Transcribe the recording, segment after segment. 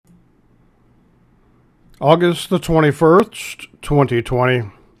August the 21st,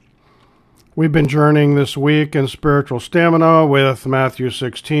 2020. We've been journeying this week in spiritual stamina with Matthew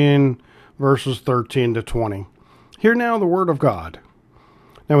 16, verses 13 to 20. Hear now the word of God.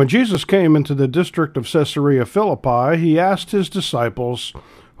 Now when Jesus came into the district of Caesarea Philippi, he asked his disciples,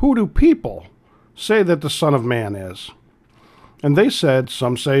 "Who do people say that the Son of Man is?" And they said,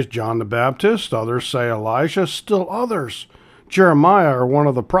 "Some say John the Baptist, others say Elijah, still others, Jeremiah or one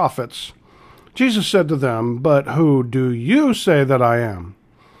of the prophets." Jesus said to them, "But who do you say that I am?"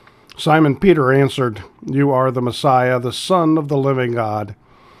 Simon Peter answered, "You are the Messiah, the Son of the living God."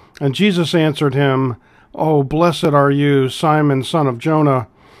 And Jesus answered him, "Oh, blessed are you, Simon, son of Jonah,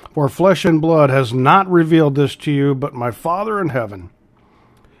 for flesh and blood has not revealed this to you, but my Father in heaven.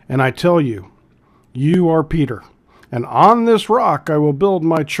 And I tell you, you are Peter, and on this rock I will build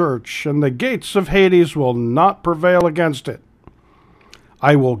my church, and the gates of Hades will not prevail against it.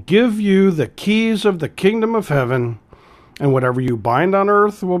 I will give you the keys of the kingdom of heaven, and whatever you bind on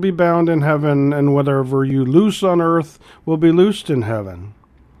earth will be bound in heaven, and whatever you loose on earth will be loosed in heaven."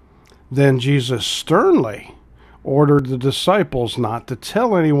 Then Jesus sternly ordered the disciples not to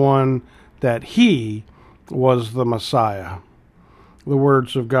tell anyone that he was the Messiah. The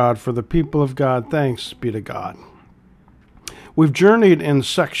words of God for the people of God. Thanks be to God. We've journeyed in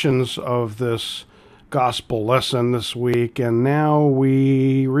sections of this gospel lesson this week, and now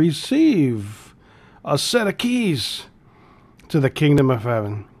we receive a set of keys to the kingdom of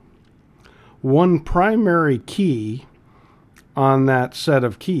heaven. One primary key on that set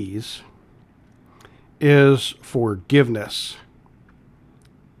of keys is forgiveness.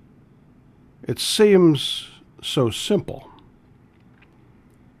 It seems so simple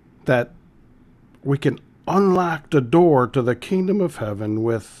that we can unlock the door to the kingdom of heaven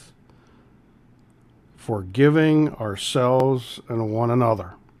with forgiving ourselves and one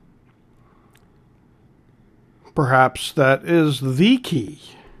another. Perhaps that is the key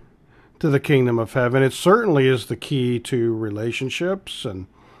to the kingdom of heaven. It certainly is the key to relationships and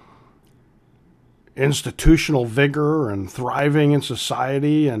institutional vigor and thriving in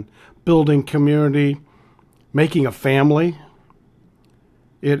society and building community, making a family.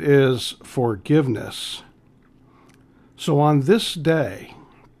 It is forgiveness. So on this day,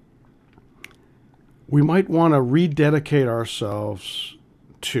 we might want to rededicate ourselves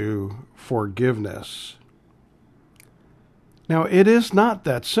to forgiveness. Now, it is not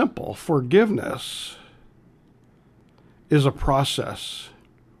that simple. Forgiveness is a process.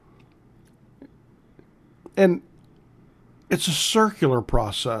 And it's a circular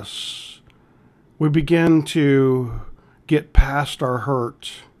process. We begin to get past our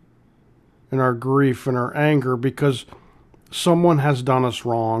hurt and our grief and our anger because someone has done us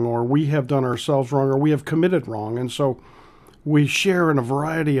wrong, or we have done ourselves wrong, or we have committed wrong. And so we share in a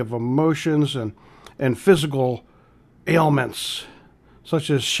variety of emotions and physical ailments, such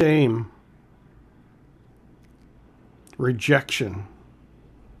as shame, rejection.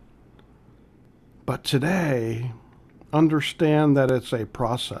 But today, understand that it's a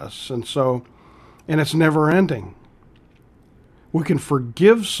process, and it's never ending. We can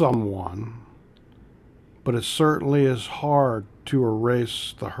forgive someone, but it certainly is hard to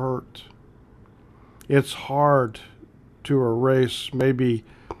erase the hurt. It's hard to erase maybe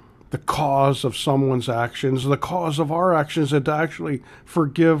the cause of someone's actions, the cause of our actions, and to actually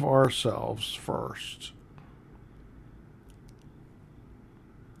forgive ourselves first.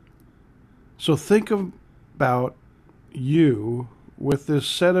 So think about you with this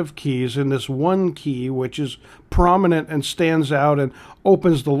set of keys and this one key which is prominent and stands out and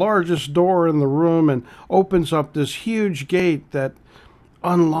opens the largest door in the room and opens up this huge gate that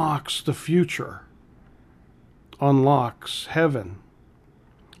unlocks the future, unlocks heaven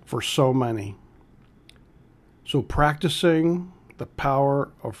for so many. So practicing the power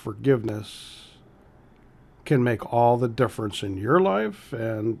of forgiveness can make all the difference in your life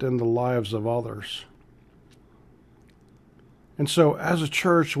and in the lives of others. And so as a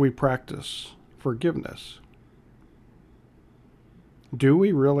church, we practice forgiveness. Do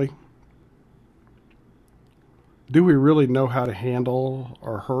we really? Do we really know how to handle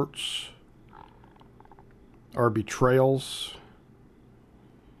our hurts, our betrayals?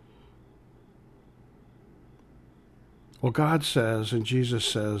 Well, God says and Jesus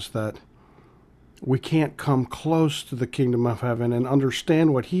says that we can't come close to the kingdom of heaven and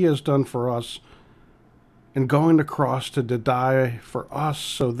understand what he has done for us and going to the cross to die for us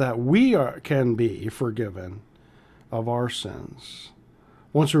so that we can be forgiven of our sins.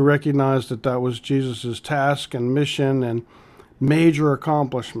 Once we recognize that that was Jesus' task and mission and major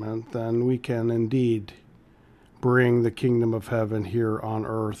accomplishment, then we can indeed bring the kingdom of heaven here on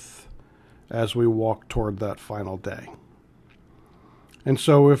earth as we walk toward that final day. And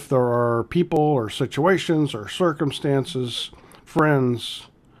so if there are people or situations or circumstances, friends,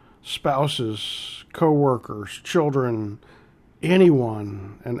 spouses, co-workers, children,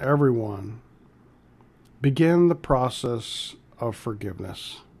 anyone and everyone, begin the process of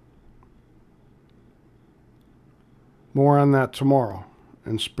forgiveness. More on that tomorrow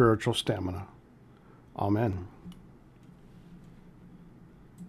in Spiritual Stamina. Amen.